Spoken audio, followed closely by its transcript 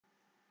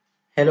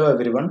Hello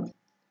everyone.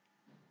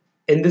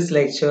 In this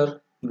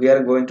lecture, we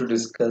are going to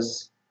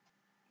discuss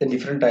the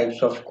different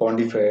types of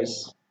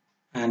quantifiers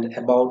and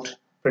about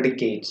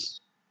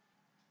predicates.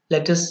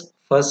 Let us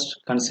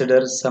first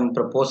consider some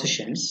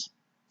propositions.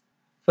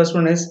 First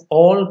one is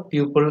all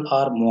people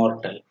are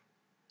mortal.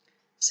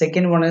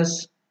 Second one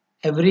is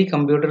every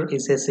computer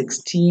is a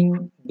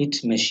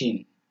 16-bit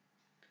machine.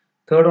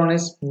 Third one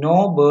is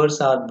no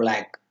birds are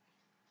black.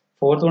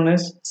 Fourth one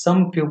is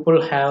some people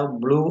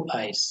have blue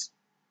eyes.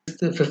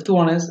 The fifth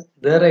one is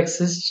there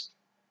exists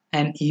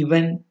an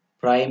even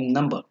prime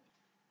number.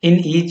 In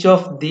each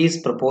of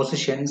these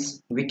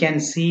propositions, we can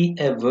see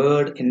a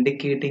word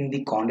indicating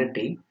the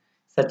quantity,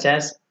 such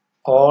as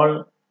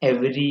all,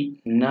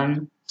 every,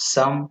 none,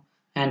 some,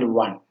 and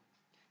one.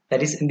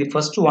 That is, in the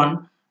first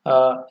one,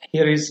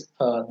 here is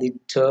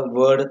the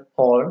word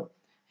all,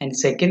 and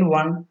second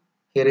one,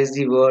 here is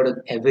the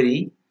word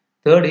every.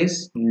 Third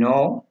is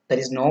no, that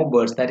is no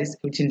birds, that is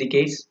which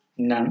indicates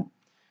none.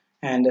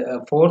 And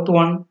fourth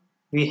one,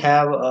 we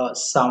have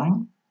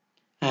some,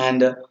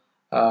 and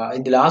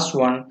in the last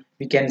one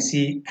we can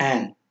see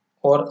an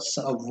or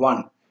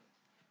one.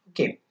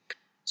 Okay,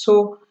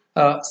 so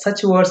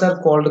such words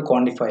are called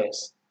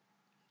quantifiers,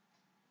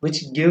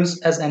 which gives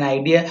us an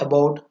idea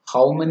about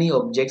how many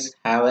objects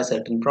have a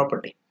certain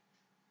property.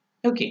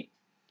 Okay,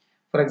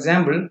 for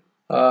example,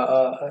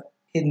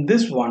 in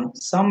this one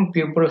some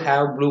people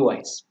have blue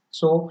eyes,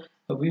 so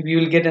we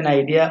will get an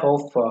idea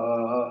of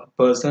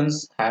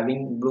persons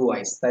having blue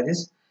eyes, that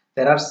is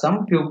there are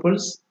some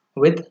pupils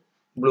with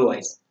blue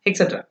eyes,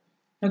 etc.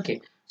 Okay,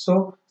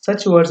 so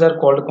such words are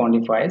called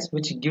quantifiers,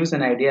 which gives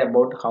an idea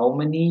about how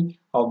many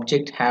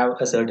objects have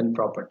a certain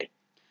property.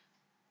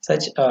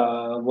 Such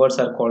words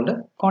are called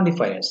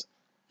quantifiers.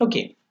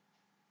 Okay,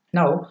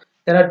 now,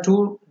 there are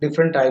two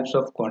different types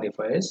of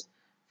quantifiers.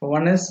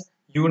 One is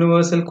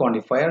universal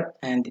quantifier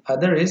and the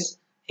other is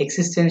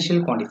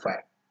existential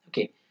quantifier.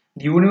 Okay,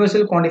 the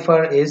universal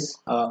quantifier is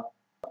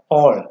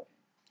all.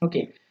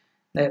 Okay,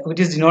 which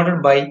is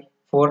denoted by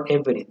for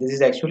every. This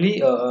is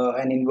actually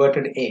an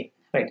inverted A,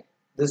 right?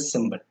 This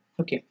symbol.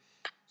 Okay,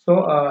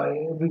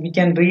 so we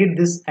can read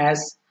this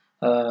as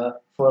for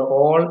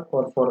all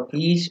or for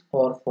each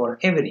or for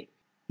every.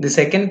 The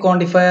second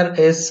quantifier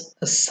is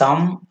a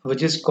sum,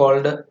 which is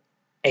called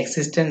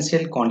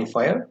existential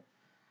quantifier,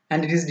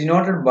 and it is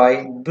denoted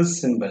by this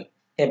symbol,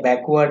 a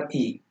backward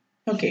E.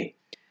 Okay,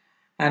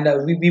 and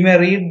we may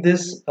read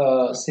this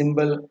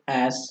symbol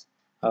as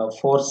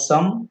for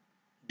some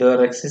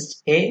there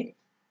exists a,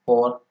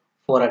 or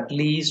for at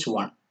least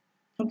one.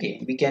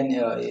 Okay, we can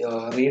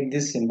read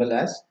this symbol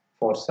as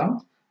for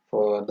some,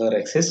 for there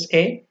exists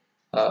a,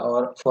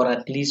 or for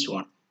at least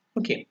one.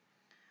 Okay.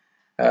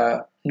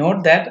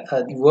 Note that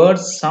the word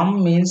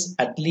some means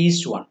at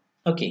least one.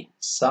 Okay,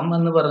 some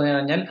എന്ന് പറഞ്ഞു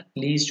കഴിഞ്ഞാൽ at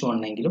least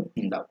one എങ്കിലും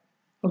ഉണ്ടാവും.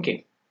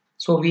 Okay,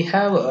 so we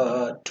have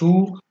two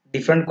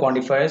different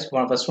quantifiers.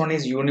 First one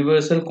is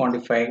universal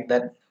quantifier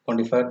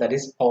that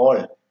is all.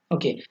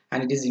 Okay,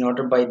 and it is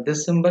denoted by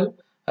this symbol.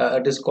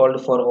 It is called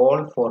for all,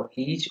 for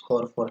each,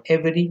 or for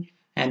every.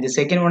 And the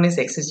second one is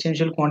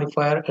existential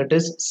quantifier. It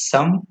is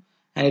some,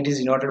 and it is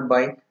denoted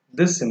by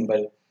this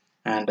symbol,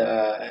 and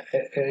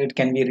it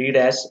can be read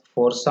as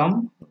for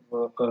some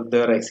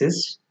there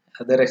exists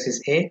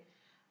a,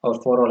 or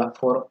for all,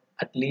 for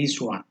at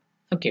least one.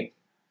 Okay,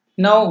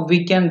 now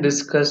we can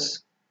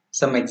discuss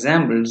some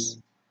examples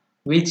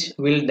which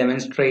will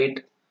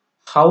demonstrate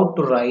how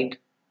to write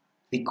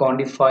the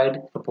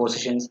quantified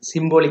propositions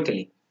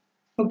symbolically.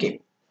 Okay,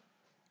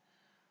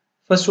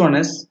 first one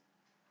is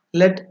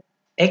let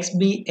x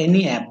be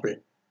any apple.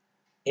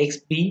 X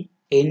be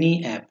any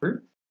apple.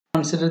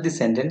 Consider the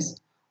sentence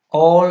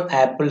all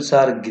apples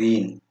are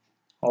green.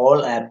 All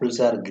apples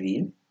are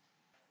green.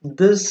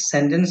 This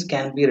sentence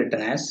can be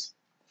written as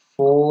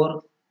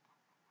for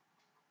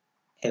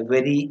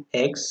every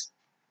x,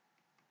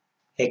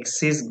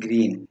 x is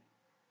green.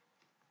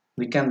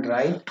 We can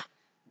write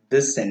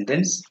this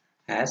sentence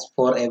as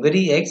for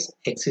every x,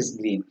 x is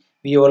green.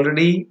 We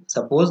already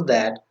suppose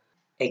that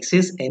x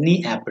is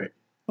any apple.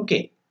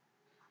 Okay,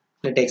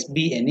 let x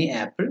be any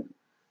apple.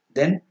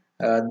 Then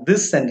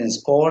this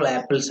sentence all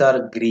apples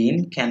are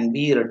green can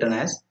be written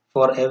as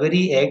for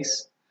every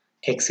x,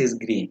 x is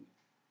green.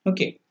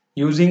 Okay,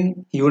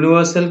 using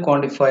universal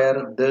quantifier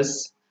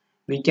this,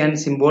 we can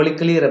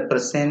symbolically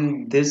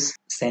represent this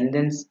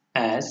sentence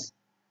as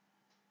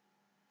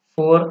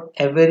for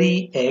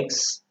every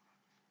x,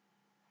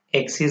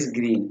 x is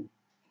green.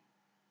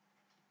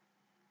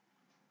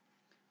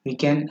 We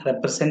can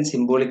represent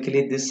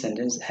symbolically this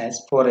sentence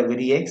as for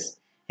every x,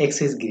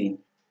 x is green.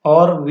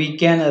 Or we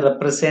can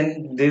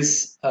represent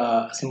this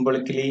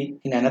symbolically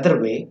in another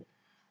way,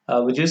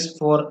 which is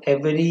for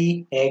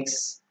every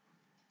x,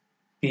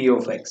 p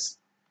of x,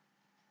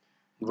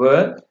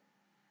 where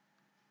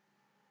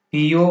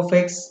p of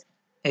x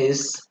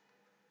is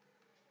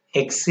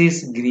x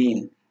is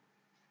green.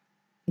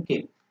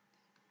 Okay,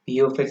 p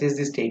of x is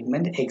the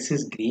statement x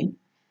is green.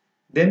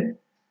 Then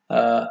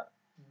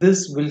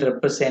this will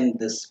represent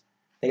this.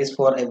 That is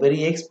for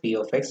every x, p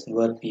of x,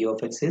 where p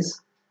of x is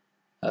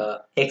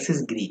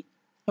green.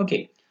 Okay.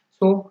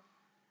 So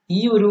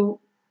ഈ ഒരു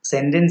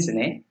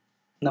സെന്റൻസിനെ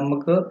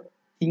നമുക്ക്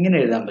ഇങ്ങനെ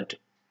എഴുതാൻ പറ്റും.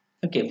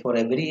 Okay, for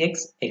every x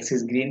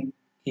is green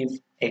if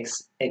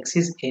x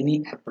is any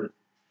apple.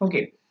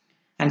 Okay,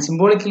 and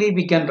symbolically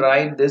we can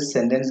write this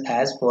sentence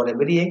as for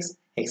every x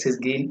is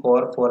green, or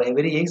for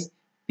every x,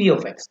 p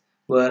of x,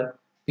 where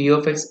p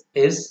of x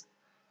is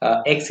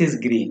x is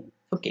green.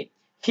 Okay,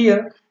 here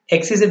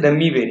x is a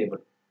dummy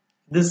variable.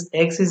 This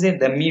x is a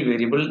dummy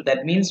variable.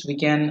 That means we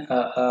can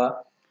uh,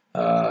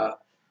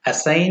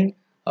 assign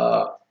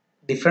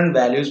different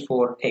values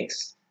for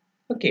x.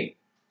 Okay,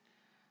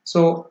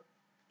 so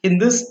in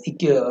this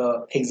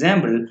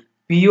example,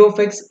 p of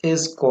x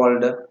is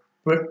called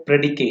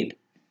predicate.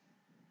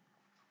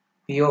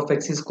 P of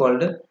x is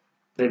called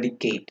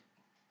predicate.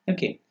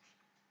 Okay.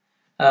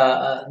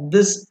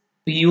 This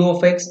p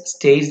of x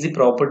states the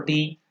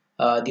property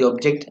the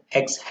object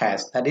x has.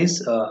 That is,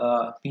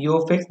 p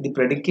of x, the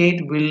predicate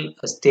will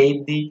state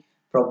the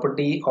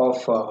property of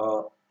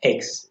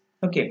x.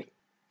 Okay.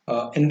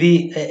 In the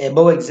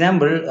above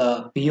example,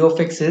 p of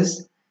x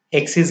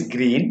is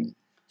green.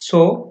 So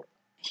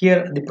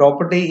here the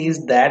property is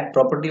that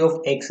property of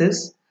x is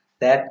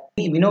that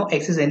we know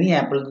x is any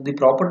apple. The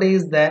property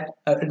is that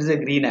it is a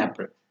green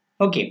apple.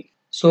 Okay.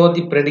 So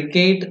the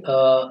predicate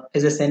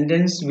is a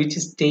sentence which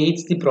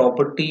states the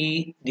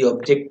property the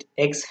object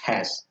x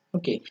has.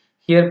 Okay.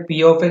 Here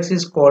p of x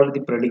is called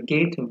the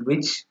predicate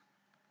which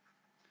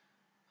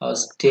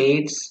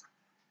states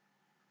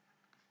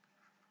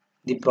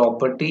the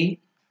property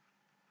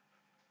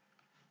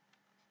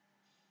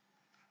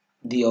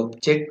the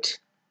object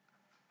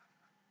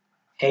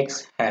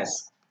x has.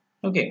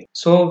 Okay,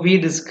 so we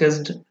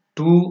discussed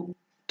two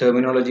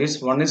terminologies.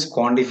 One is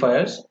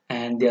quantifiers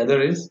and the other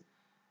is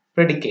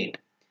predicate.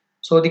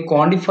 So the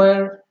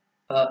quantifier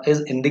is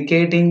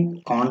indicating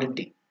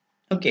quantity.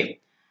 Okay,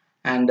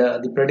 and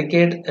the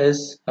predicate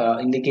is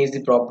indicates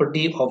the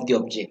property of the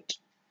object.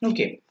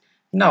 Okay,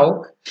 now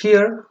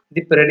here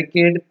the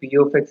predicate p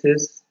of x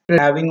is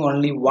having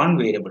only one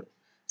variable.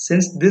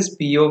 Since this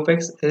p of x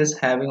is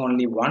having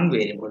only one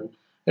variable,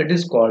 it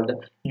is called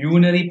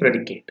unary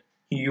predicate.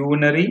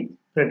 Unary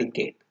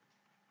predicate.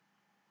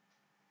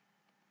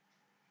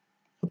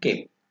 Okay,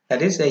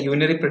 that is, a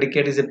unary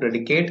predicate is a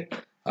predicate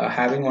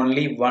having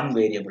only one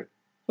variable.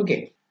 Okay,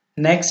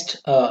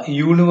 next,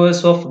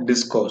 universe of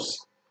discourse.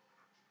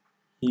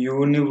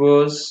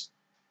 Universe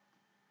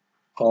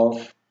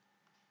of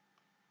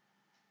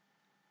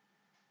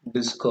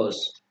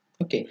discourse.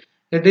 Okay,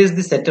 it is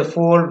the set of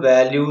all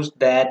values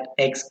that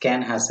x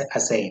can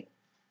assign.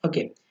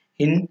 Okay,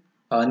 in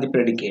the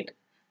predicate.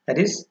 That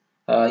is,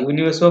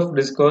 universe of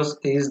discourse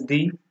is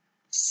the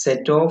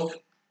set of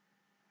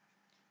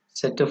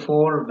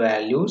all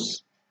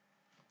values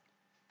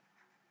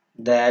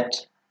that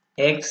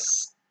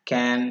x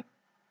can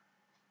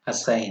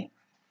assign.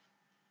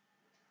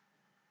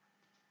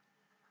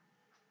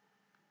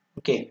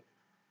 Okay,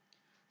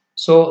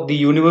 so the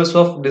universe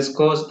of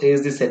discourse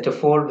is the set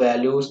of all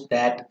values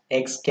that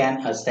x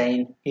can assign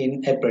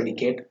in a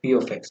predicate p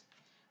of x.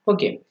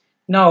 Okay,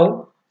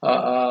 now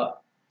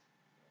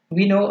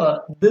we know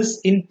this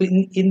in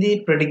the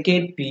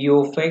predicate p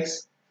of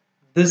x,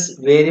 this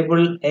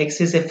variable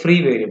x is a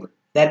free variable.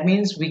 That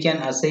means we can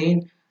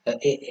assign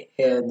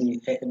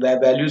the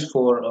values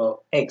for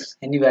x,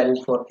 any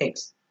values for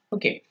x.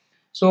 Okay,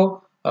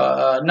 so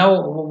now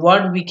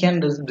what we can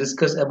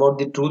discuss about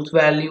the truth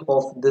value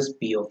of this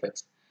p of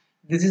x.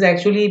 This is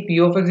actually, p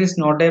of x is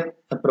not a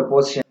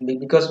proposition,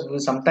 because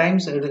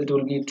sometimes it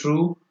will be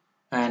true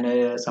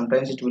and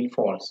sometimes it will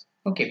false.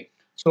 Okay,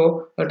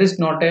 so it is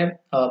not a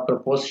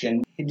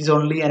proposition, it is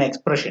only an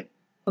expression.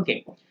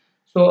 Okay,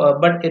 so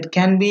but it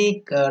can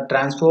be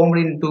transformed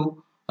into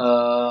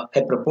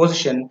a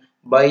proposition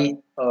by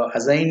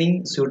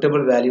assigning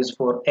suitable values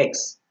for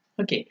x.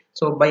 Okay,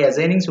 so by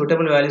assigning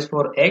suitable values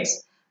for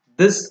x,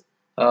 this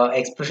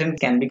expression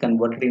can be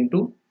converted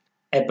into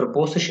a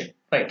proposition,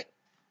 right?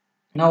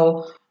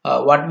 Now,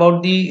 what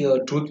about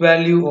the truth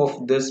value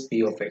of this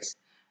p of x?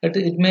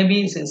 It may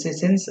be, since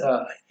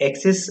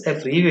x is a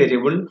free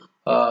variable,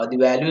 the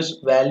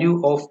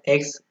value of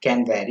x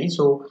can vary.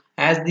 So,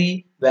 as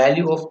the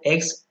value of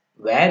x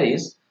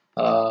varies,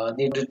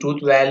 the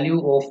truth value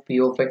of p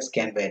of x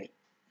can vary.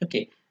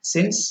 Okay,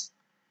 since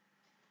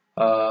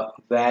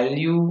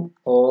value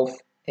of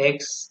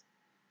x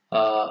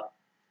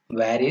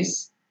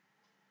varies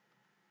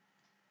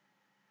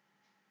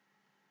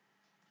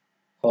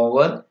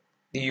over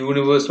the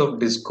universe of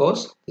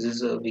discourse. This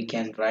is we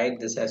can write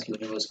this as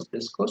universe of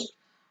discourse.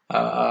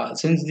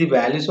 Since the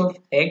values of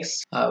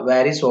x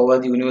varies over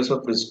the universe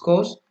of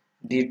discourse,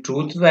 the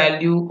truth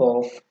value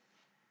of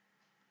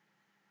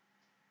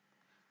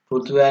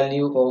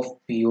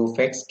p of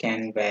x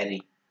can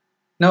vary.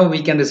 Now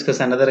we can discuss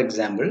another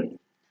example.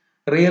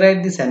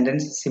 Rewrite the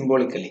sentence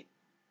symbolically.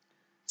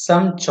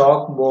 Some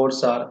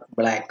chalkboards are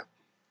black.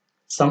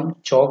 Some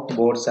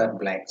chalkboards are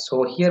black.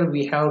 So here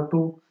we have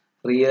to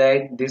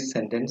rewrite this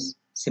sentence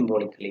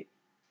symbolically.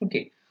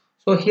 Okay,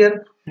 so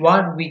here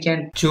what we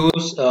can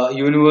choose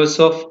universe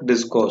of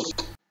discourse.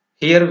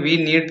 Here we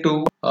need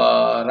to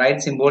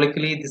write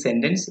symbolically the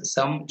sentence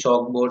some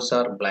chalkboards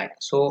are black.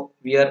 So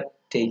we are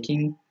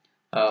taking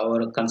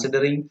or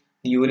considering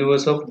the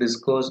universe of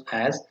discourse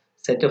as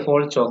set of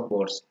all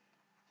chalkboards.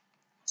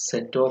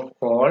 Set of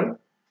all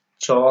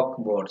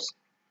chalkboards.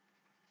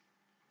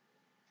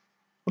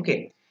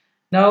 Okay.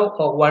 Now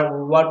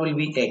what will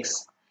be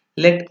x?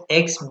 Let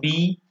x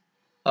be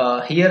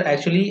here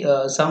actually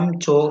some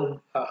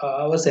chalk.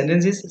 Our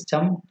sentence is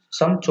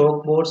some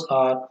chalkboards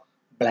are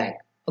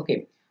black.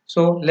 Okay.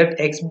 So let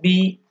x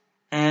be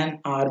an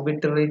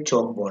arbitrary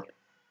chalkboard.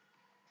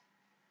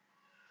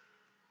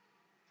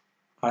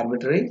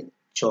 Arbitrary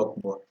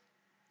chalkboard.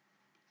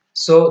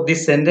 So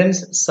this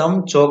sentence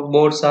some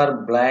chalkboards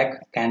are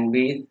black can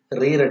be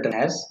rewritten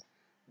as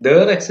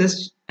there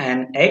exists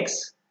an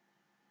x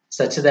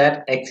such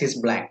that x is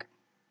black.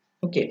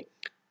 Okay.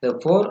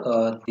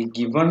 Therefore, the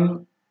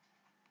given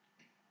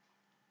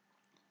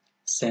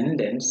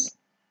sentence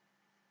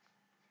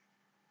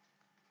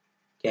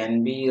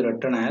can be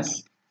written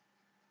as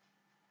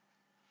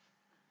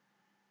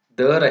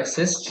there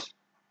exists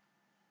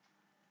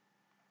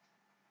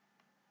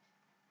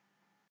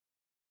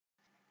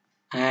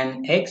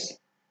an x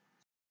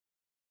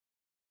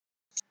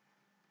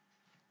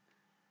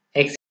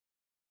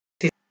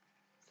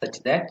such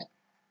that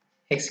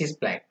x is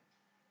black.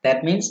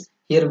 That means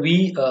here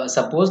we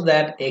suppose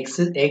that x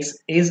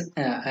is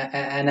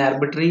an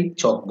arbitrary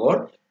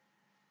chalkboard,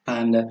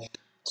 and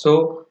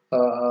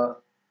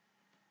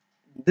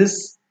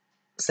this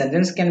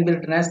sentence can be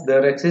written as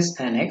there exists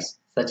an x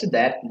such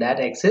that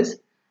x is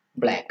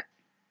black.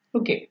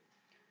 Okay.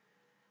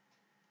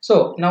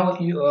 So now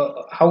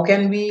how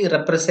can we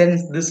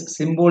represent this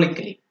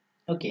symbolically?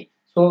 Okay.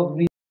 So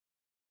we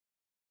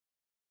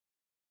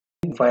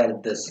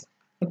quantify this.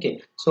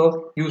 Okay.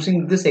 So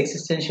using this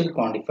existential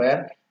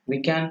quantifier, we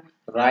can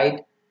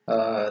write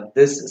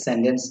this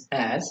sentence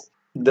as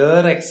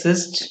there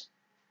exists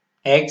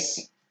x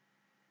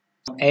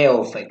a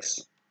of x,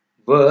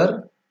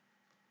 where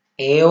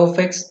a of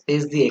x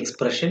is the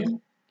expression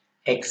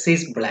x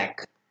is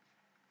black.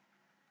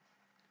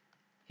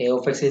 A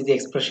of x is the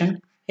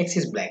expression x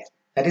is black.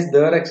 That is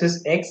there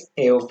exists x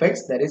a of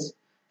x, that is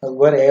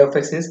where a of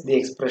x is the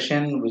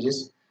expression which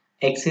is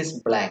x is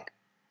black.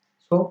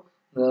 So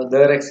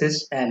there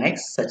exists an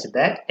x such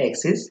that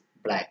x is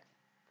black.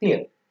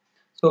 Clear?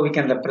 So we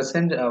can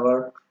represent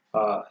our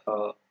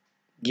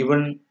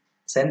given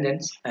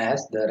sentence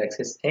as there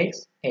exists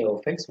x a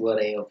of x, where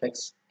a of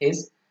x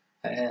is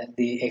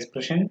the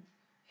expression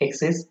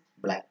x is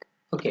black.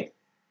 Okay.